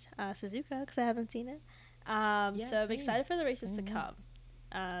for Suzuka because I haven't seen it. So I'm same. excited for the races to Mhm.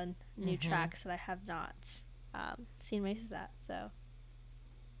 come. New tracks that I have not seen races at. So,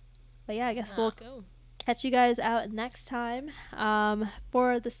 but yeah, I guess we'll Let's go. catch you guys out next time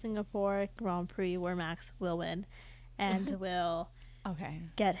for the Singapore Grand Prix where Max will win and will Okay.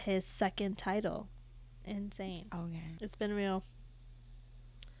 get his second title. Insane. Okay. It's been real.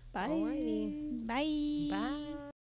 Bye. Alrighty. Bye. Bye.